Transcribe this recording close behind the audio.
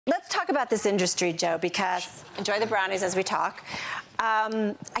about this industry, Joe, because enjoy the brownies as we talk.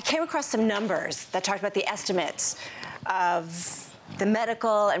 I came across some numbers that talked about the estimates of the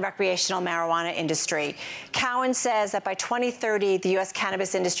medical and recreational marijuana industry. Cowen says that by 2030, the U.S.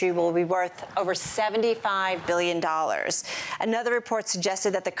 cannabis industry will be worth over $75 billion. Another report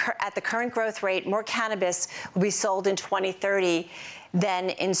suggested that at the current growth rate, more cannabis will be sold in 2030 than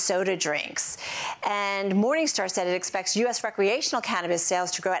in soda drinks. And Morningstar said it expects U.S. recreational cannabis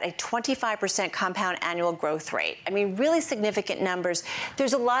sales to grow at a 25% compound annual growth rate. I mean, really significant numbers.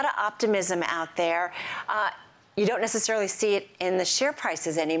 There's a lot of optimism out there. You don't necessarily see it in the share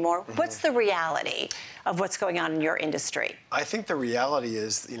prices anymore. Mm-hmm. What's the reality of what's going on in your industry? I think the reality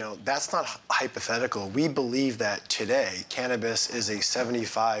is, that's not hypothetical. We believe that today cannabis is a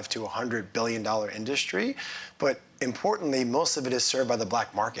 $75 to $100 billion industry, but importantly, most of it is served by the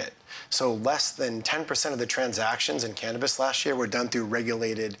black market. So less than 10% of the transactions in cannabis last year were done through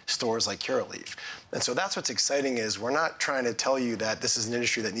regulated stores like Curaleaf. And so that's what's exciting is we're not trying to tell you that this is an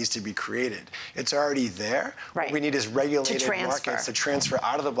industry that needs to be created. It's already there. Right. What we need is regulated markets to transfer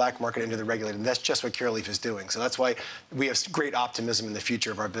out of the black market into the regulated. And that's just what Curaleaf is doing. So that's why we have great optimism in the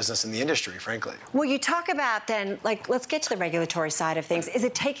future of our business and the industry, frankly. Well, you talk about then, let's get to the regulatory side of things. Is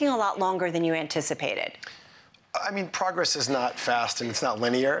it taking a lot longer than you anticipated? I mean, progress is not fast and it's not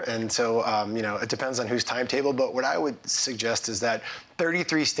linear. And so, it depends on whose timetable. But what I would suggest is that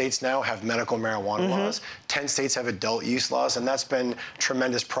 33 states now have medical marijuana laws. 10 states have adult use laws. And that's been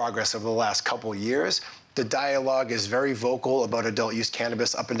tremendous progress over the last couple years. The dialogue is very vocal about adult use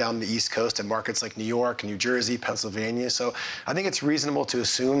cannabis up and down the East Coast in markets like New York, New Jersey, Pennsylvania. So I think it's reasonable to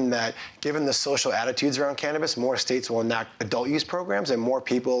assume that given the social attitudes around cannabis, more states will enact adult use programs and more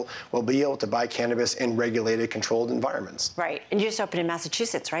people will be able to buy cannabis in regulated, controlled environments. Right. And you just opened in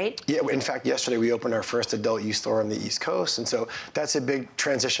Massachusetts, right? Yeah. In fact, yesterday we opened our first adult use store on the East Coast. And so that's a big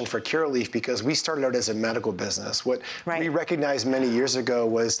transition for Curaleaf because we started out as a medical business. What we recognized many years ago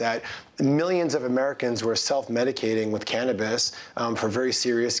was that millions of Americans were self-medicating with cannabis for very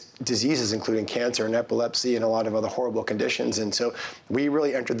serious diseases, including cancer and epilepsy and a lot of other horrible conditions. And so we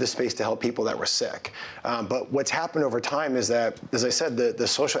really entered this space to help people that were sick. But what's happened over time is that, as I said, the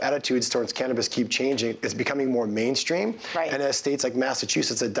social attitudes towards cannabis keep changing. It's becoming more mainstream. Right. And as states like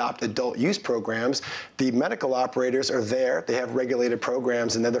Massachusetts adopt adult use programs, the medical operators are there. They have regulated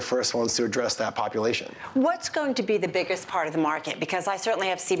programs, and they're the first ones to address that population. What's going to be the biggest part of the market? Because I certainly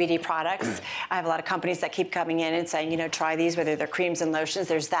have CBD products. I have a lot of companies that keep coming in and saying, try these, whether they're creams and lotions.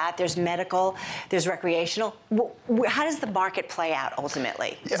 There's that. There's medical. There's recreational. How does the market play out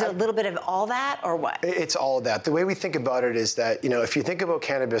ultimately? Is it a little bit of all that or what? It's all of that. The way we think about it is that, if you think about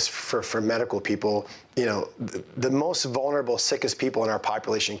cannabis for medical people, the most vulnerable, sickest people in our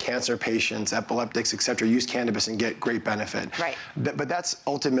population, cancer patients, epileptics, et cetera, use cannabis and get great benefit. Right. But that's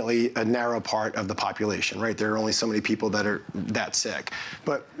ultimately a narrow part of the population, right? There are only so many people that are that sick.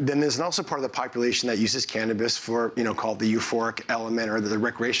 But then there's also part of the population that uses cannabis for, called the euphoric element or the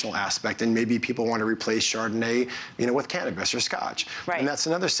recreational aspect. And maybe people want to replace Chardonnay, with cannabis or Scotch. Right. And that's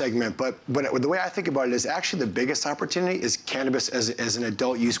another segment. But the way I think about it is actually the biggest opportunity is cannabis as an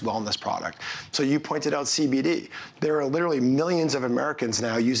adult use wellness product. So you pointed out CBD. There are literally millions of Americans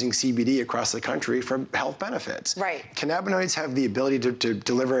now using CBD across the country for health benefits. Right. Cannabinoids have the ability to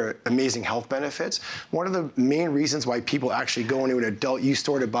deliver amazing health benefits. One of the main reasons why people actually go into an adult use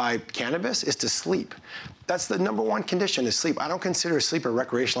store to buy cannabis is to sleep. That's the number one condition is sleep. I don't consider sleep a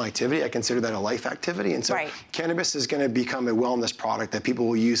recreational activity. I consider that a life activity. And so cannabis is going to become a wellness product that people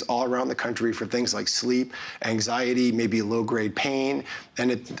will use all around the country for things like sleep, anxiety, maybe low-grade pain.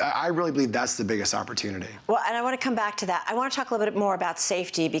 And I really believe that's the biggest opportunity. Well, and I want to come back to that. I want to talk a little bit more about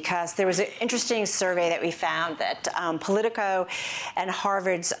safety because there was an interesting survey that we found that Politico and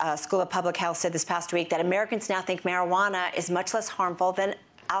Harvard's School of Public Health said this past week that Americans now think marijuana is much less harmful than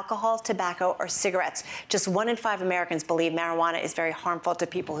alcohol, tobacco, or cigarettes. Just 1 in 5 Americans believe marijuana is very harmful to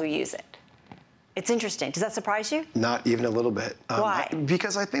people who use it. It's interesting. Does that surprise you? Not even a little bit. Why?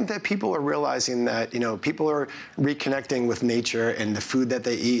 Because I think that people are realizing that, people are reconnecting with nature and the food that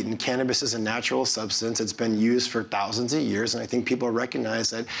they eat. And cannabis is a natural substance. It's been used for thousands of years. And I think people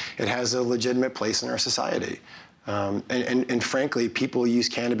recognize that it has a legitimate place in our society. And frankly, people use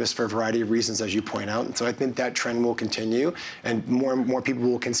cannabis for a variety of reasons, as you point out. And so I think that trend will continue, and more people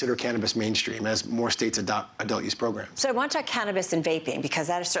will consider cannabis mainstream as more states adopt adult use programs. So I want to talk cannabis and vaping, because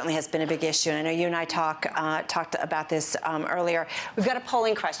that certainly has been a big issue. And I know you and I talked about this earlier. We've got a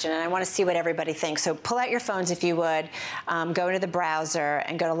polling question, and I want to see what everybody thinks. So pull out your phones, if you would, go into the browser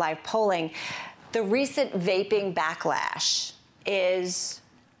and go to live polling. The recent vaping backlash is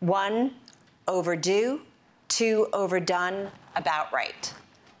 1, overdue, 2, overdone, about right.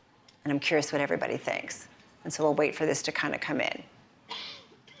 and I'm curious what everybody thinks. And so we'll wait for this to kind of come in.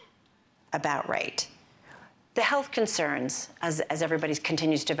 About right. The health concerns, as everybody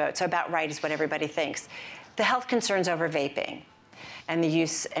continues to vote, so about right is what everybody thinks. The health concerns over vaping and the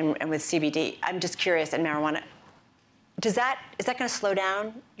use and with CBD, I'm just curious, and marijuana, is that going to slow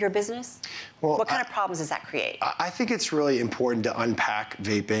down your business? Well, what kind of problems does that create? I think it's really important to unpack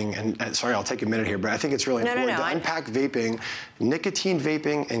vaping, and sorry, I'll take a minute here, but I think it's really important to unpack vaping, nicotine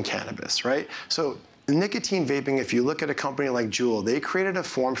vaping, and cannabis, right? So nicotine vaping, if you look at a company like Juul, they created a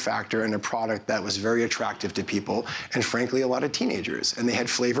form factor and a product that was very attractive to people, and frankly, a lot of teenagers. And they had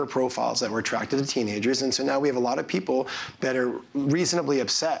flavor profiles that were attractive to teenagers. And so now we have a lot of people that are reasonably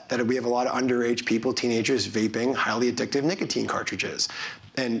upset that we have a lot of underage people, teenagers, vaping highly addictive nicotine cartridges.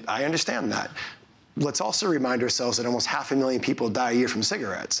 And I understand that. Let's also remind ourselves that almost 500,000 people die a year from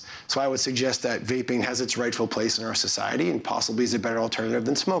cigarettes. So I would suggest that vaping has its rightful place in our society and possibly is a better alternative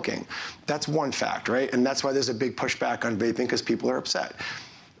than smoking. That's one fact, right? And that's why there's a big pushback on vaping, because people are upset.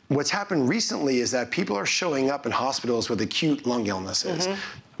 What's happened recently is that people are showing up in hospitals with acute lung illnesses.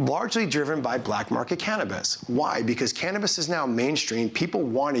 Largely driven by black market cannabis. Why? Because cannabis is now mainstream. People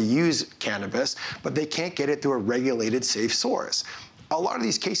want to use cannabis, but they can't get it through a regulated, safe source. A lot of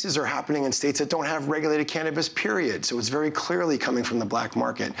these cases are happening in states that don't have regulated cannabis, period. So it's very clearly coming from the black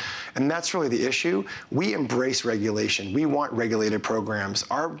market. And that's really the issue. We embrace regulation. We want regulated programs.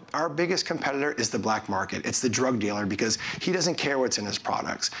 Our biggest competitor is the black market. It's the drug dealer, because he doesn't care what's in his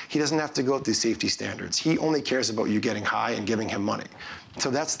products. He doesn't have to go through safety standards. He only cares about you getting high and giving him money.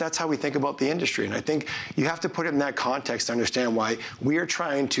 So that's how we think about the industry. And I think you have to put it in that context to understand why we are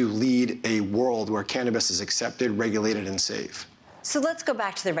trying to lead a world where cannabis is accepted, regulated, and safe. So let's go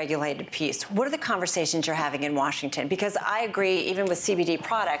back to the regulated piece. What are the conversations you're having in Washington? Because I agree, even with CBD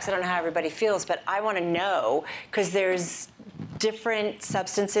products, I don't know how everybody feels, but I want to know, because there's different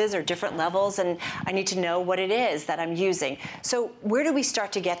substances or different levels, and I need to know what it is that I'm using. So where do we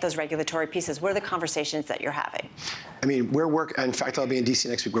start to get those regulatory pieces? What are the conversations that you're having? I mean, in fact, I'll be in D.C.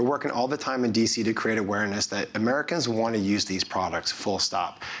 next week. We're working all the time in D.C. to create awareness that Americans want to use these products, full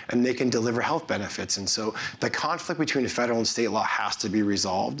stop, and they can deliver health benefits. And so the conflict between federal and state law has to be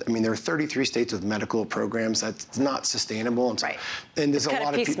resolved. I mean, there are 33 states with medical programs. That's not sustainable. And so, right. And there's it's a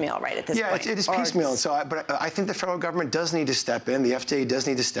lot of piecemeal, right, at this point. Yeah, it is piecemeal. And so, but I think the federal government does need to step in. The FDA does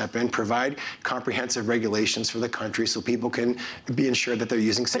need to step in, provide comprehensive regulations for the country so people can be ensured that they're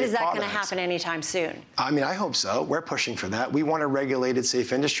using safe products. But is that going to happen anytime soon? I mean, I hope so. We're pushing for that. We want a regulated,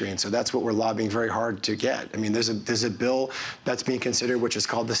 safe industry, and so that's what we're lobbying very hard to get. I mean, there's a bill that's being considered, which is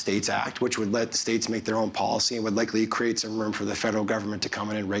called the States Act, which would let states make their own policy and would likely create some room for the federal government to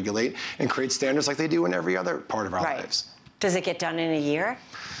come in and regulate and create standards like they do in every other part of our lives. Does it get done in a year?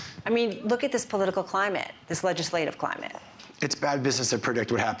 I mean, look at this political climate, this legislative climate. It's bad business to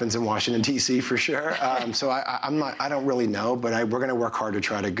predict what happens in Washington, D.C. for sure. So I don't really know, but we're going to work hard to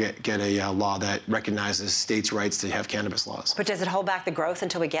try to get a law that recognizes states' rights to have cannabis laws. But does it hold back the growth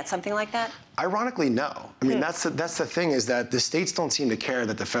until we get something like that? Ironically, no. I mean, that's the thing, is that the states don't seem to care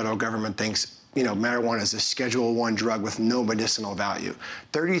that the federal government thinks, you know, marijuana is a Schedule I drug with no medicinal value.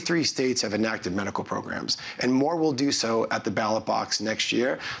 33 states have enacted medical programs, and more will do so at the ballot box next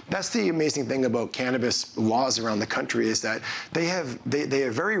year. That's the amazing thing about cannabis laws around the country, is that they have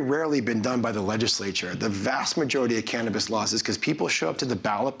very rarely been done by the legislature. The vast majority of cannabis laws is because people show up to the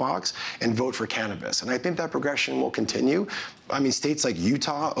ballot box and vote for cannabis. And I think that progression will continue. I mean, states like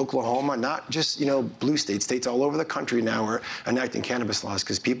Utah, Oklahoma, not just, you know, blue states, states all over the country now are enacting cannabis laws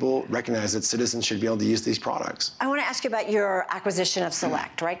because people recognize that citizens should be able to use these products. I want to ask you about your acquisition of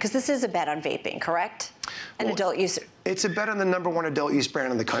Select, right? Because this is a bet on vaping, correct? And adult use. It's a bet on the #1 adult use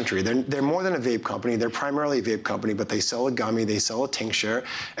brand in the country. They're more than a vape company. They're primarily a vape company, but they sell a gummy, they sell a tincture.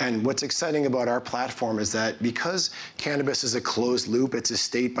 And what's exciting about our platform is that because cannabis is a closed loop, it's a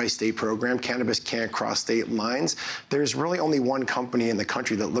state-by-state program, cannabis can't cross state lines, there's really only one company in the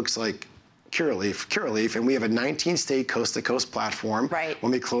country that looks like Curaleaf, and we have a 19-state coast-to-coast platform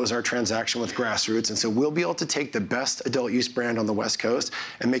when we close our transaction with Grassroots. And so we'll be able to take the best adult use brand on the West Coast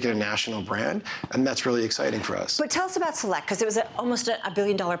and make it a national brand, and that's really exciting for us. But tell us about Select, because it was almost a $1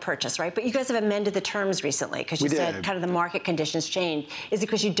 billion purchase, right? But you guys have amended the terms recently, because you said kind of the market conditions changed. Is it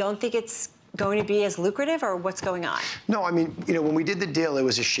because you don't think it's going to be as lucrative, or what's going on? No, I mean, you know, when we did the deal, it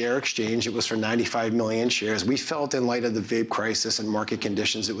was a share exchange. It was for 95 million shares. We felt in light of the vape crisis and market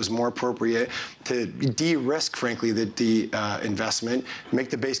conditions, it was more appropriate to de-risk, frankly, the investment, make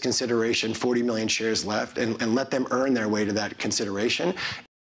the base consideration 40 million shares left, and let them earn their way to that consideration.